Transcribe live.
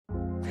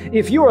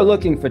If you are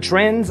looking for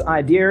trends,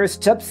 ideas,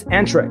 tips,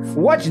 and tricks,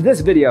 watch this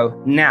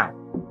video now.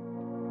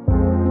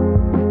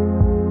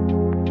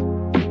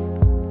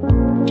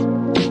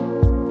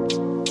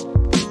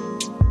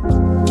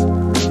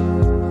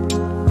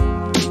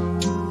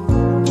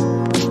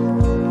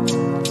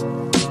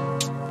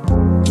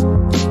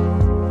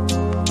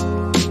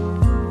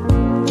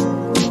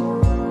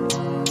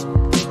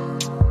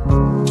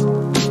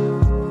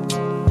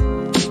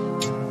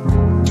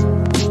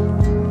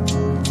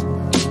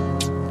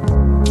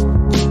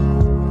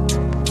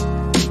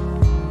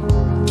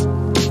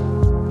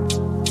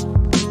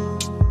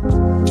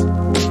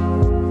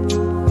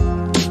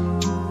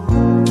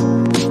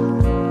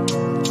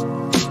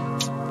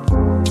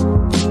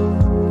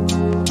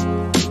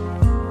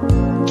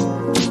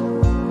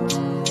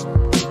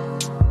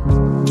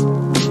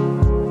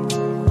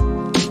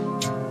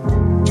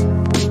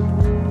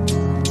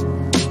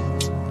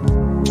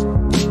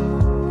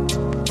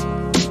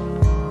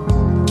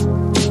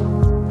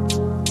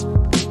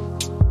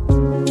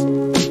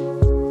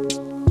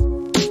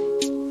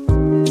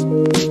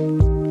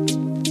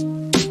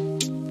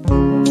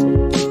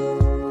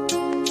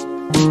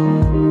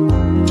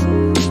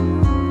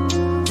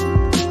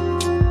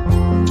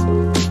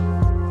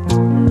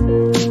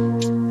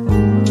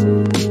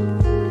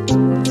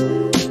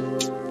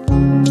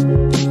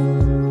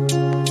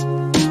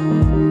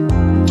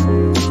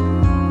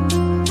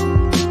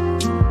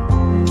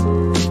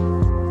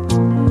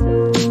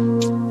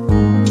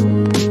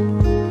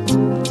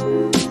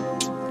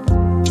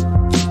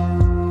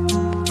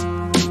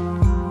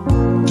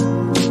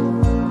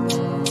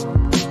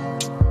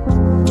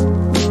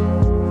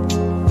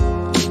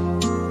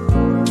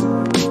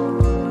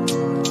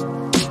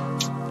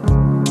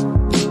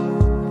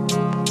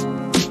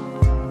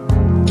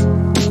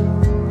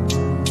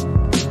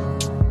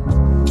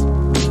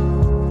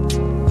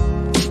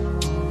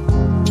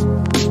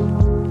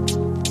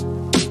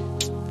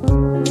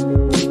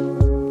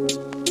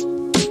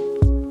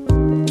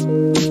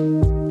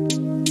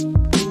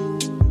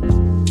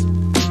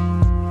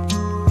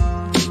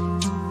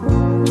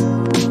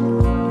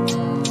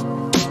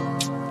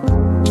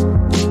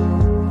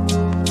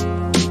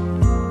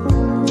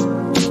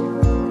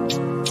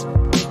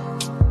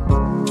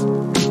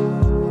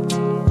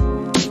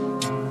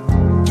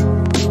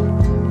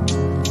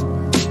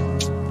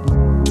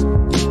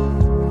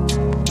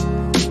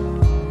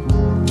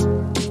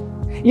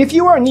 If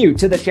you are new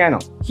to the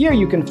channel, here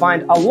you can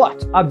find a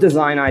lot of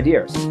design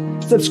ideas.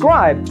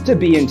 Subscribe to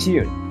be in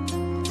tune.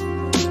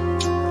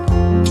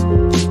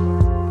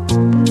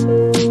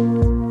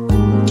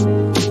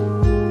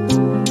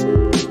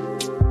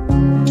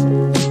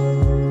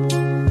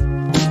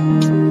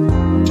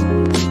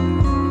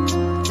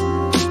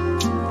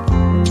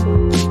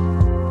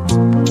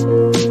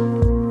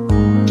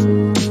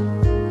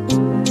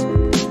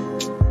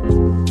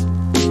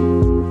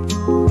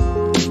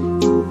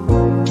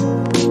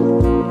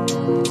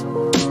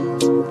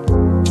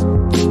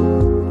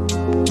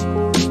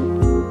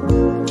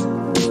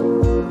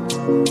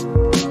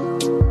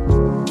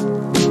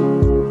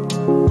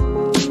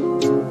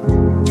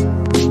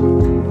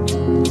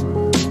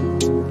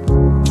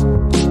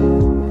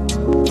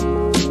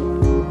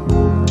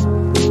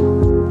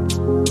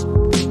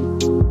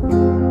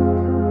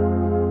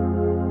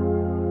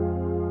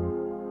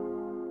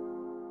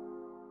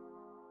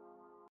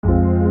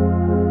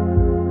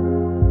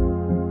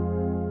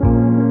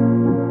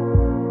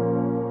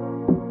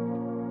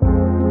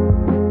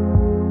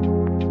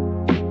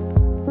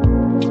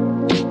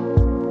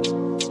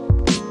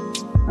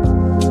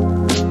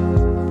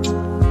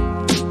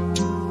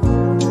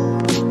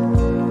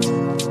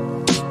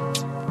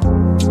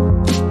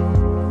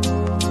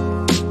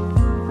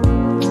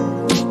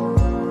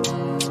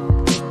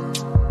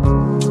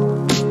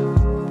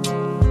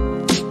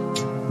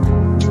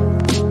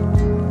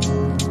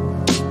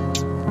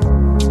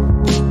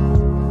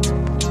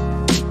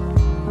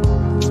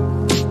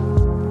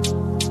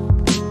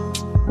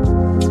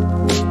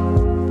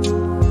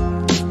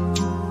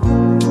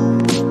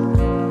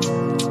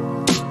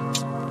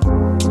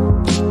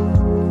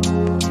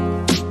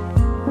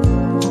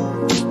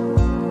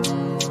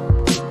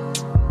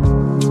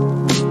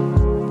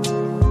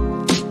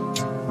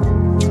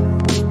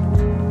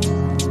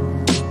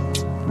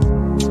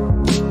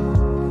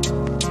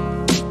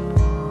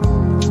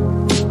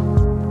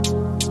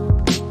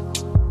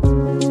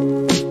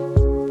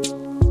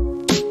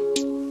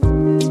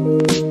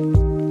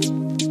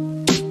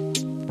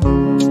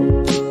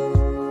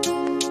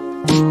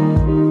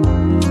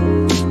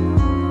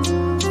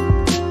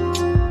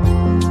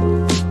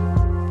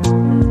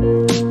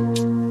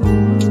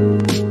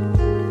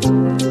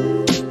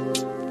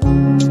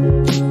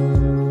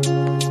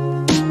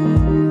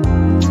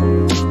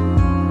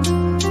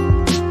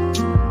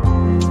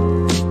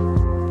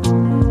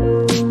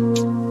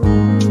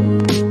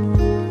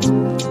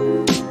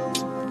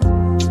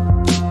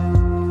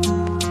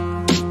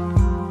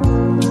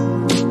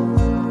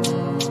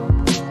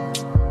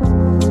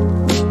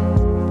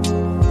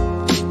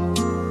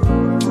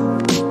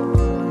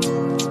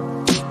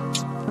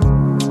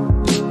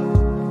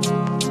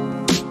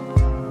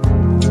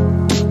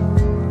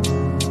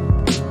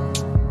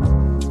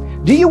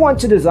 Do you want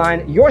to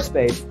design your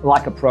space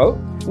like a pro?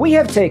 We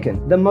have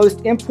taken the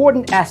most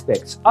important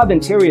aspects of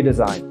interior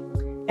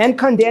design and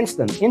condensed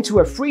them into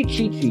a free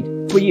cheat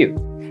sheet for you.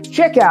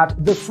 Check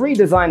out the free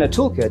designer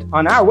toolkit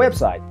on our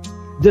website,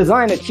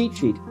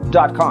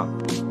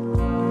 designercheatsheet.com.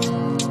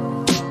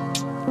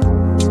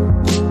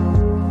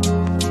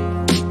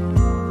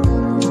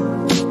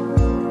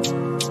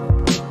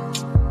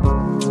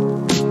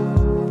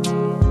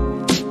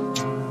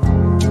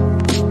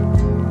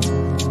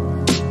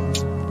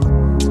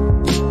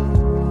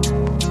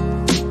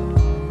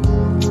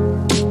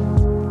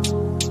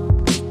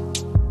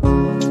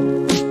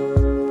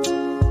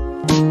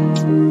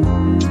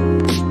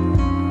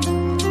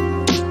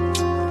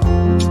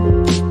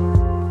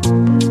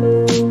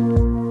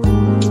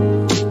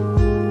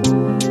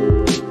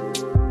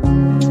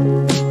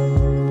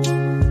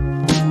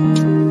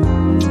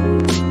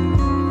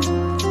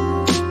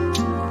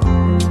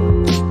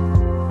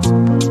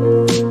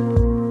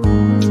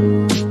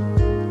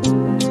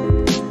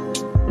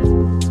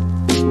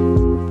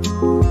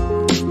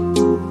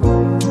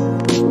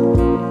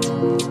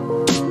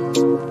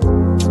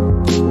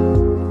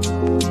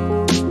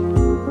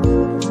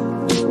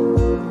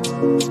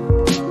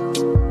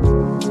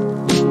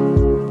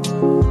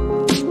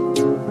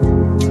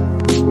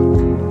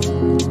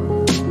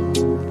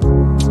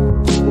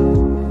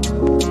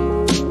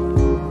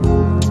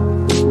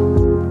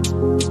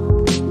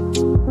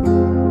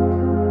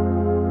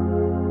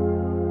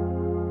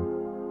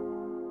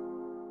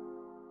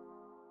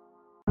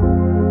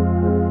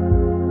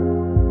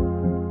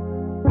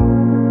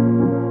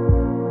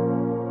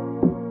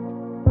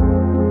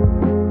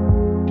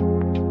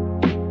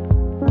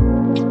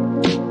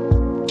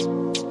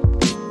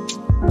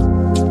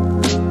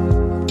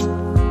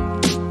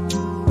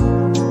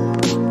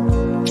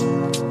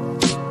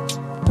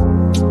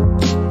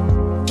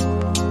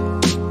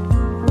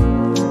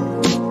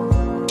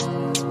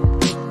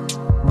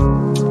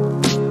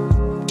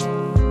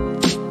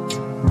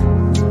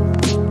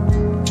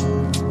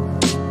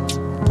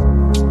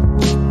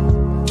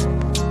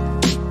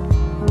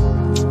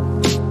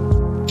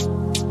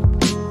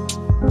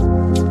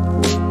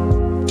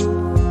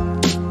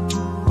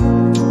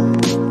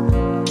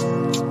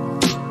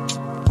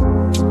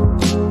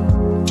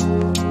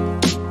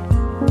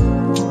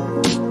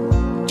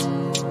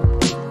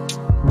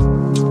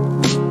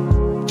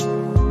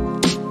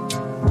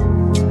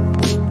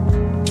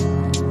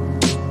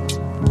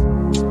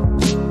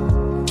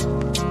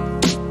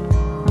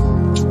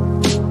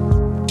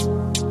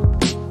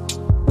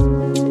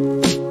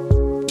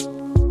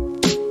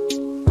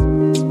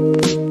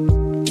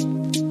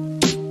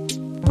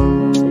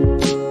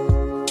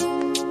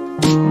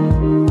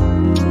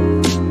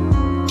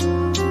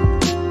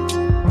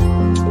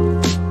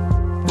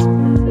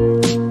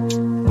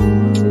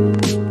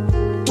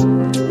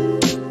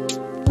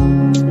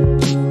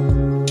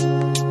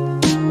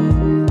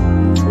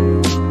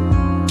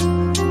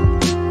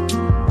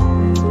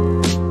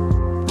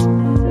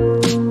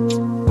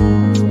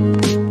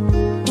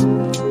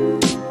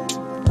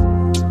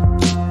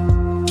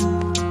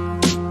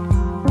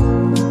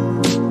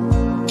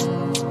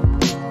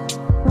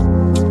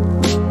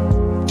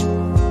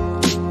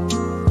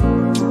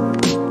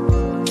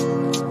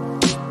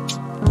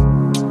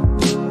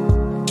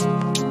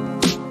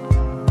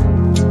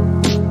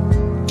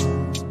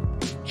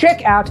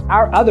 Check out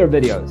our other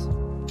videos.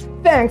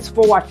 Thanks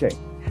for watching.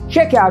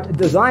 Check out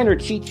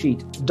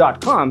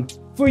designercheatsheet.com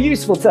for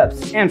useful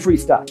tips and free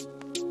stuff.